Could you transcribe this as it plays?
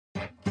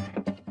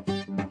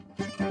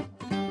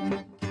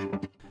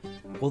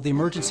Well, the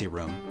emergency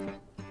room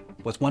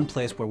was one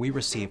place where we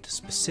received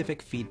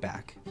specific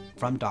feedback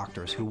from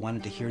doctors who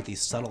wanted to hear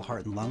these subtle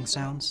heart and lung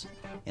sounds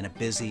in a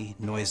busy,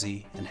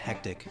 noisy, and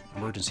hectic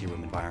emergency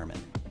room environment.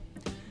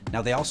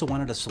 Now, they also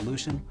wanted a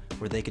solution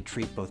where they could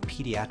treat both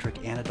pediatric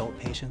and adult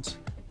patients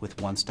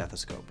with one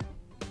stethoscope.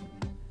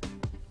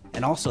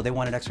 And also, they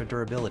wanted extra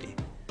durability.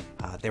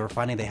 They were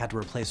finding they had to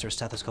replace their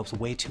stethoscopes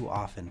way too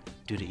often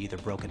due to either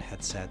broken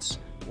headsets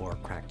or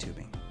cracked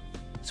tubing.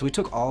 So we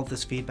took all of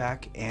this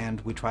feedback and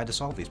we tried to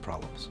solve these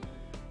problems.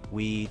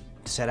 We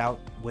set out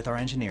with our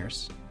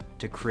engineers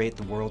to create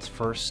the world's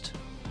first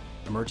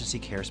emergency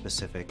care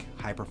specific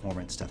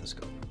high-performance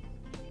stethoscope.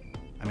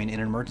 I mean,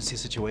 in an emergency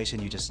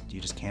situation, you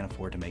just can't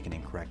afford to make an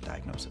incorrect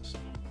diagnosis.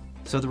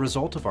 So the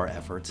result of our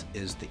efforts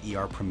is the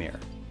ER Premier.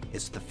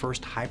 It's the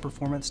first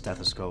high-performance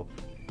stethoscope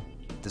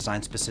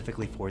designed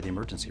specifically for the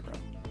emergency room.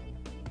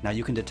 Now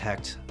you can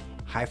detect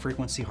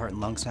high-frequency heart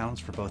and lung sounds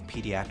for both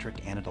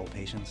pediatric and adult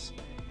patients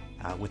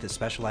with a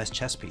specialized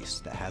chest piece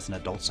that has an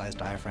adult-sized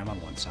diaphragm on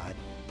one side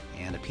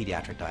and a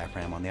pediatric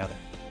diaphragm on the other.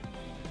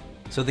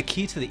 So the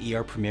key to the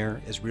ER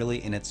Premier is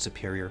really in its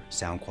superior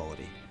sound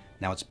quality.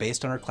 Now, it's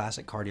based on our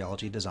classic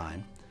cardiology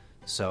design,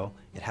 so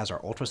it has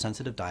our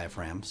ultra-sensitive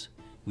diaphragms.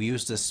 We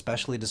use this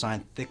specially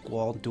designed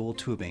thick-walled dual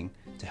tubing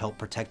to help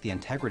protect the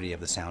integrity of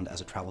the sound as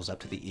it travels up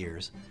to the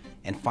ears.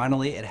 And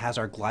finally, it has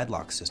our glide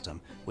lock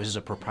system, which is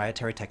a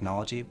proprietary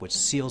technology which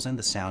seals in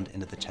the sound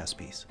into the chest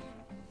piece.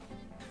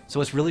 So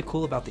what's really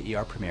cool about the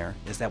ER Premier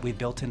is that we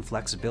built in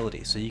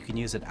flexibility so you can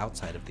use it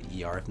outside of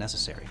the ER if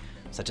necessary,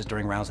 such as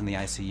during rounds in the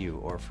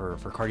ICU or for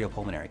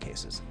cardiopulmonary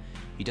cases.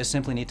 You just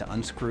simply need to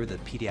unscrew the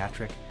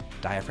pediatric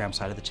diaphragm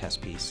side of the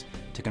chest piece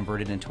to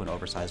convert it into an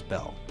oversized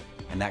bell,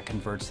 and that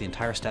converts the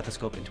entire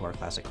stethoscope into our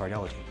classic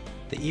cardiology.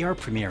 The ER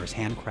Premier is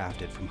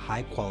handcrafted from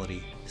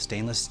high-quality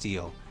stainless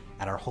steel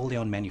at our wholly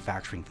owned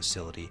manufacturing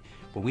facility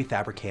where we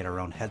fabricate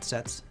our own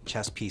headsets,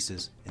 chest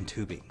pieces, and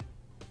tubing.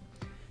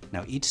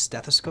 Now, each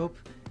stethoscope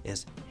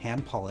is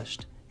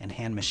hand-polished and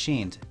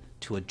hand-machined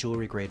to a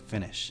jewelry-grade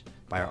finish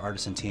by our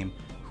artisan team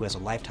who has a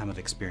lifetime of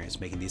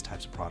experience making these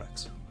types of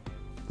products.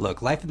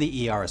 Look, life in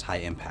the ER is high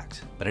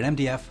impact, but at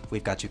MDF,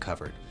 we've got you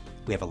covered.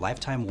 We have a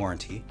lifetime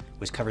warranty,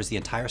 which covers the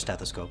entire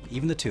stethoscope,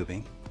 even the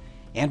tubing,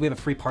 and we have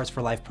a free Parts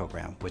for Life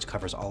program, which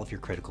covers all of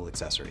your critical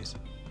accessories.